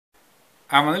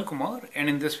I'm Anil Kumar, and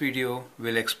in this video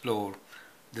we'll explore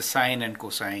the sine and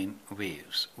cosine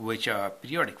waves, which are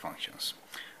periodic functions.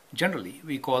 Generally,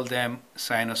 we call them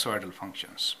sinusoidal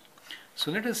functions.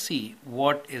 So let us see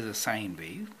what is a sine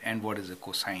wave and what is a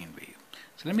cosine wave.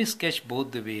 So let me sketch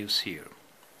both the waves here.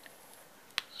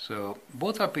 So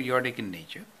both are periodic in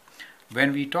nature.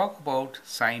 When we talk about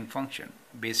sine function,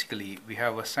 basically we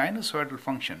have a sinusoidal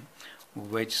function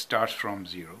which starts from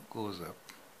 0, goes up,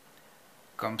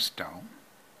 comes down,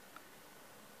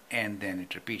 and then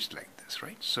it repeats like this,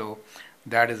 right? So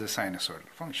that is a sinusoidal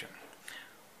function.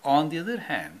 On the other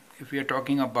hand, if we are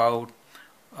talking about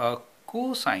a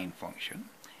cosine function,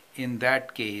 in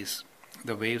that case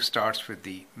the wave starts with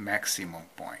the maximum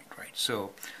point, right?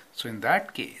 So in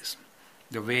that case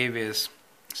the wave is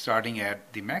starting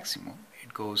at the maximum,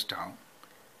 it goes down,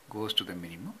 goes to the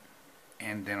minimum,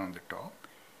 and then on the top,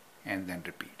 and then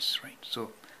repeats, right?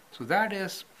 So that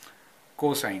is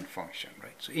cosine function,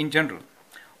 right? So in general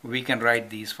we can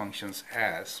write these functions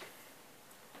as,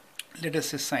 let us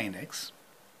say, sine x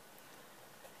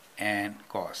and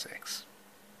cos x.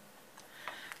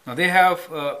 Now they have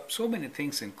so many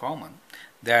things in common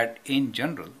that in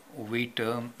general we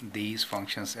term these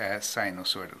functions as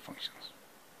sinusoidal functions.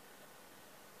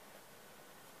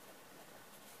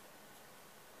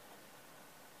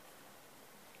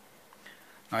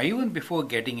 Now, even before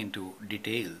getting into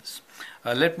details,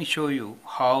 let me show you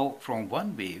how from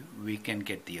one wave we can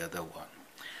get the other one.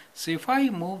 So if I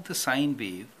move the sine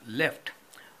wave left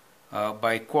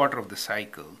by a quarter of the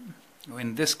cycle,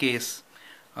 in this case,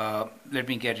 let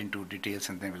me get into details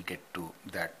and then we'll get to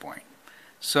that point.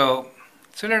 So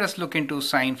let us look into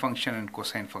sine function and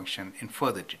cosine function in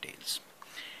further details.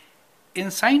 In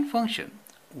sine function,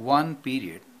 one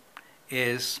period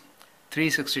is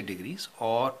 360 degrees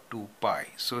or 2 pi.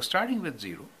 So starting with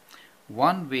 0,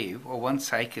 one wave or one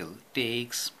cycle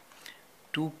takes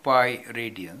 2 pi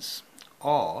radians,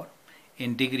 or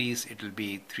in degrees it will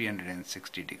be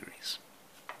 360 degrees.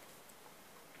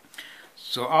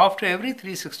 So after every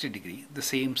 360 degree the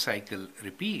same cycle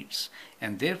repeats,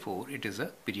 and therefore it is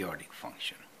a periodic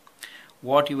function.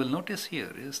 What you will notice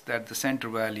here is that the center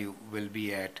value will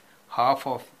be at half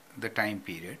of the time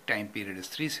period is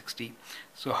 360,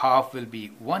 so half will be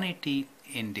 180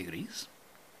 in degrees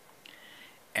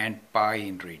and pi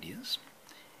in radians,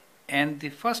 and the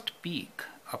first peak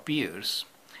appears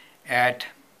at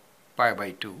pi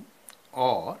by 2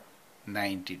 or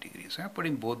 90 degrees. So I'm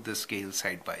putting both the scales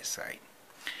side by side.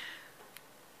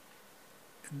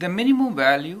 The minimum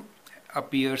value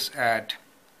appears at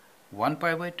 1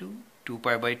 pi by 2, 2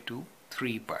 pi by 2,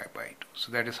 3 pi by 2.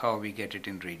 So that is how we get it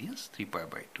in radians, 3 pi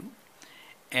by 2.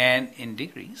 And in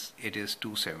degrees, it is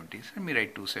 270. So let me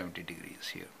write 270 degrees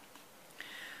here.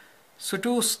 So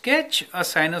to sketch a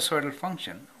sinusoidal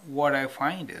function, what I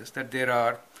find is that there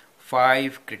are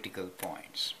 5 critical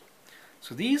points.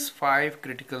 So these 5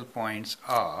 critical points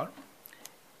are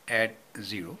at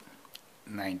 0,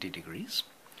 90 degrees,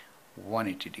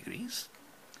 180 degrees,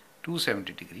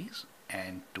 270 degrees,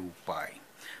 and 2 pi.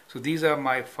 So these are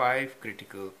my 5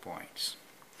 critical points.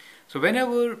 So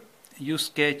whenever you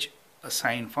sketch a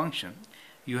sine function,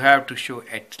 you have to show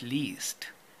at least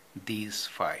these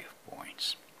 5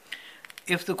 points.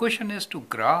 If the question is to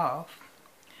graph,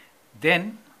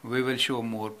 then we will show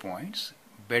more points.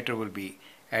 Better will be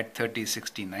at 30,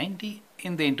 60, 90,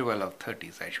 in the interval of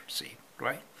 30s, I should say,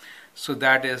 right? So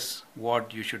that is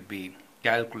what you should be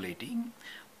calculating.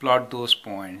 Plot those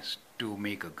points to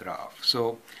make a graph.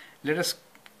 So let us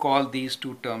call these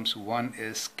two terms, one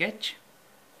is sketch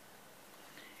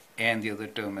and the other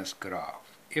term is graph.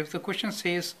 If the question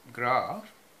says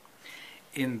graph,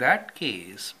 in that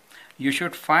case you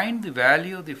should find the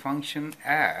value of the function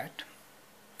at,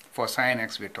 for sine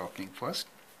x we are talking first,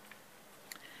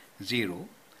 0,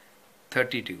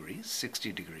 30 degrees,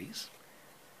 60 degrees,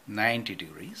 90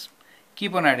 degrees,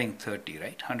 keep on adding 30,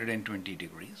 right? 120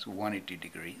 degrees, 180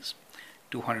 degrees,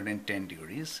 210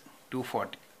 degrees,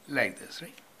 240, like this,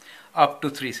 right? Up to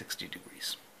 360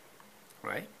 degrees,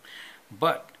 right?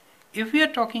 But if we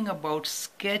are talking about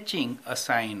sketching a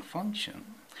sine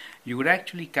function, you would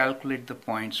actually calculate the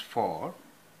points for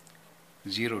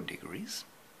 0 degrees,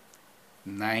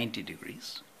 90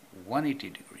 degrees, 180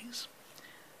 degrees,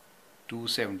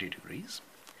 270 degrees,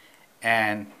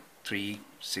 and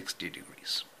 360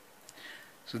 degrees.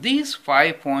 So these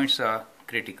 5 points are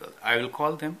critical. I will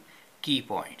call them key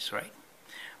points, right?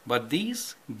 But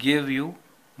these give you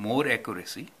more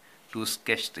accuracy to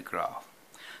sketch the graph.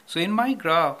 So in my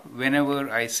graph, whenever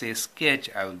I say sketch,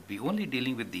 I will be only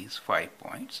dealing with these 5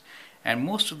 points, and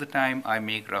most of the time I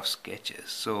make rough sketches.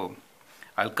 So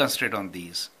I'll concentrate on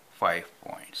these 5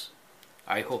 points.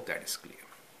 I hope that is clear.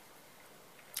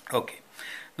 Okay,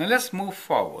 now let's move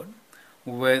forward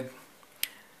with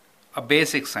a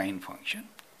basic sine function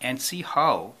and see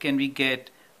how can we get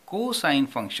cosine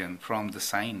function from the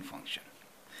sine function.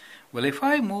 Well, if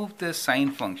I move this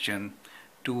sine function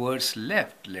towards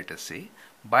left, let us say,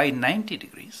 by 90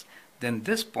 degrees, then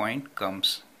this point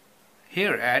comes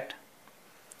here at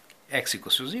x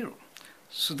equals to 0.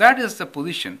 So that is the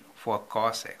position for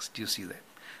cos x. Do you see that?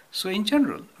 So in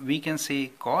general, we can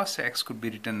say cos x could be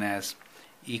written as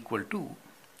equal to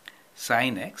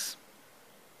sine x.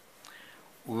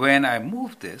 When I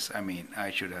move this,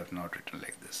 I should have not written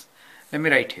like this. Let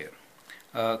me write here.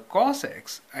 Cos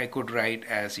x I could write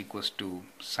as equals to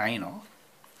sine of.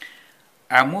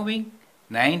 I'm moving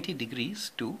 90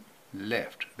 degrees to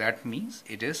left. That means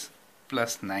it is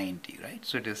plus 90, right?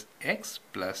 So it is x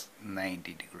plus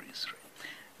 90 degrees, right?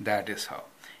 That is how.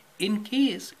 In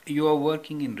case you are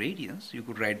working in radians, you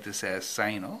could write this as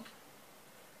sine of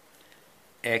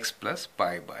x plus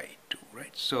pi by 2,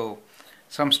 right? So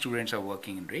some students are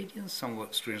working in radians, some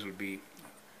students will be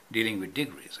dealing with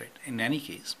degrees, right? In any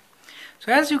case.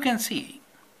 So as you can see,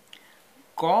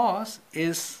 cos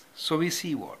is, so we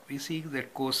see what? We see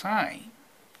that cosine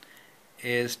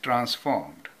is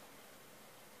transformed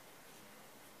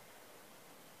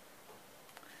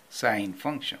sine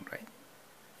function, right?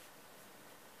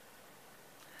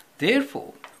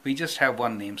 Therefore, we just have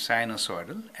one name,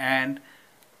 sinusoidal, and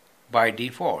by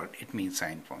default it means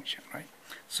sine function, right?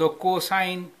 So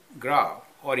cosine graph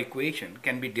or equation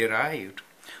can be derived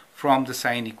from the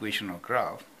sine equation or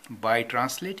graph by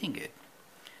translating it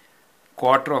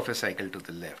quarter of a cycle to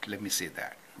the left. Let me say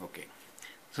that. Okay.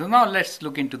 So now let's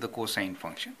look into the cosine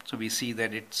function. So we see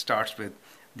that it starts with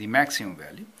the maximum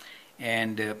value,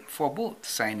 and for both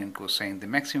sine and cosine, the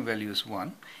maximum value is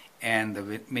 1 and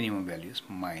the minimum value is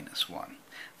minus 1.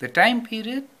 The time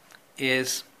period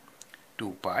is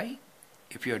 2 pi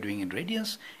if you are doing in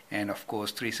radians, and of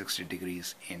course 360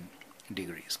 degrees in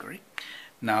degrees, correct?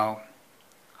 Now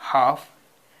half,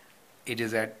 it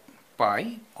is at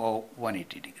pi or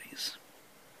 180 degrees.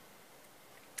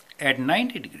 At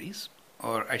 90 degrees,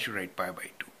 or I should write pi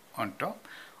by 2 on top,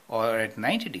 or at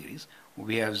 90 degrees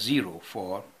we have 0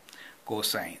 for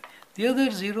cosine. The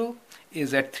other 0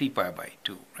 is at 3 pi by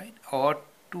 2, right? Or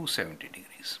 270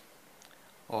 degrees.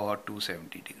 Or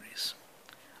 270 degrees.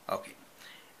 Okay.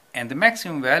 And the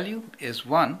maximum value is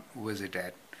 1, was it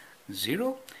at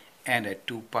 0 and at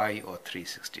 2 pi or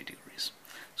 360 degrees.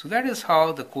 So that is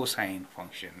how the cosine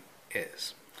function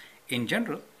is. In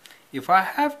general, if I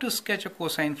have to sketch a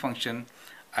cosine function,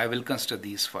 I will consider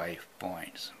these 5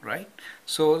 points, right?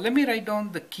 So let me write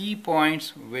down the key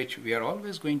points which we are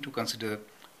always going to consider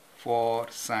for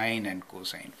sine and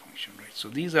cosine function, right? So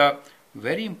these are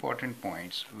very important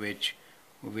points which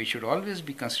we should always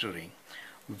be considering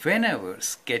whenever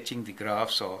sketching the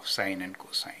graphs of sine and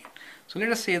cosine. So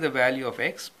let us say the value of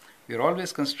x, we are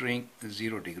always considering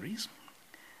 0 degrees,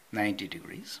 90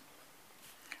 degrees,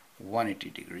 180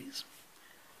 degrees,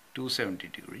 270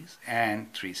 degrees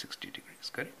and 360 degrees,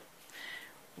 correct?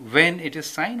 When it is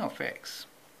sine of x,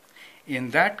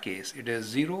 in that case it is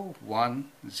 0,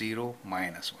 1, 0,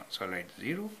 minus 1. So I'll write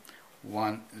 0,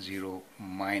 1, 0,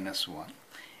 minus 1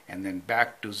 and then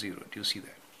back to 0. Do you see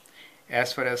that?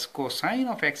 As far as cosine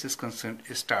of x is concerned,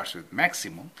 it starts with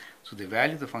maximum. So the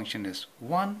value of the function is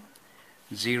 1,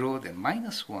 0, then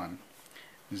minus 1,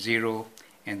 0,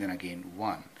 and then again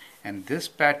 1. And this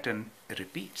pattern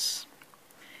repeats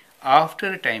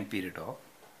after a time period of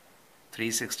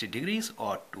 360 degrees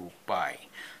or 2 pi.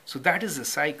 So that is the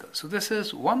cycle. So this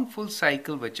is one full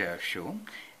cycle which I have shown,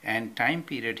 and time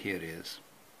period here is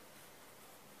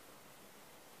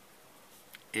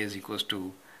equals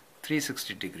to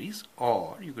 360 degrees,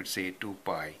 or you could say 2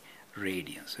 pi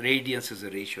radians. Radians is a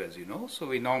ratio, as you know, so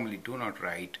we normally do not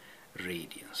write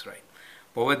radians, right?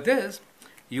 But with this,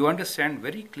 you understand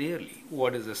very clearly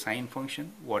what is a sine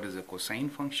function, what is a cosine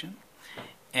function,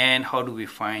 and how do we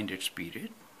find its period,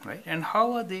 right? And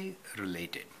how are they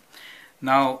related?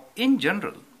 Now, in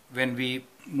general, when we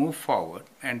move forward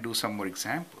and do some more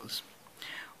examples,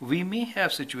 we may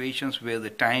have situations where the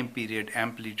time period,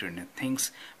 amplitude, and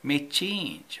things may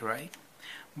change, right?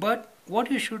 But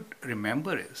what you should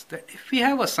remember is that if we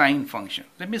have a sine function,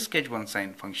 let me sketch one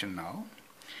sine function now,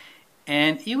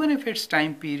 and even if its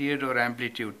time period or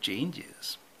amplitude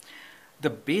changes,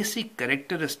 the basic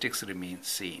characteristics remain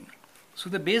same. So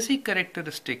the basic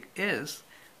characteristic is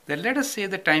that, let us say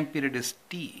the time period is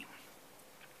t.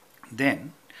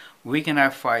 Then we can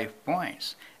have 5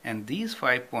 points, and these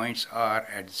 5 points are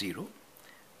at 0.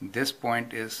 This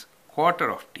point is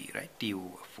quarter of t, right? T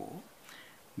over 4.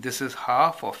 This is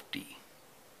half of t.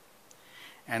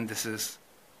 and this is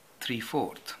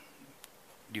 3/4.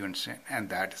 Do you understand? And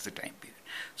that is the time period.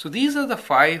 So these are the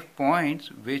 5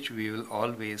 points which we will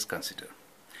always consider.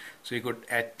 So you could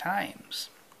at times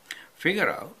figure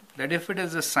out that if it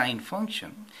is a sine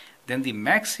function, then the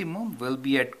maximum will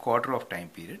be at quarter of time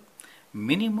period,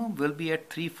 minimum will be at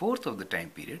 3/4 of the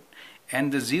time period,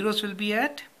 and the zeros will be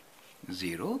at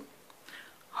 0,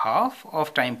 half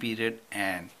of time period,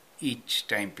 and each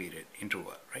time period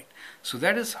interval, right? So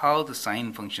that is how the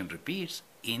sine function repeats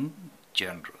in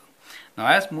general. Now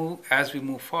as we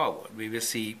move forward, we will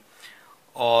see,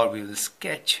 or we will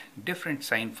sketch different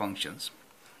sine functions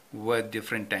with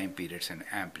different time periods and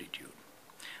amplitude.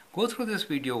 Go through this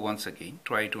video once again,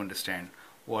 try to understand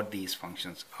what these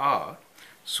functions are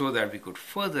so that we could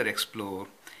further explore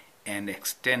and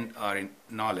extend our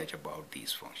knowledge about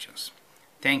these functions.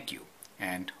 Thank you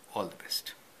and all the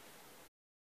best.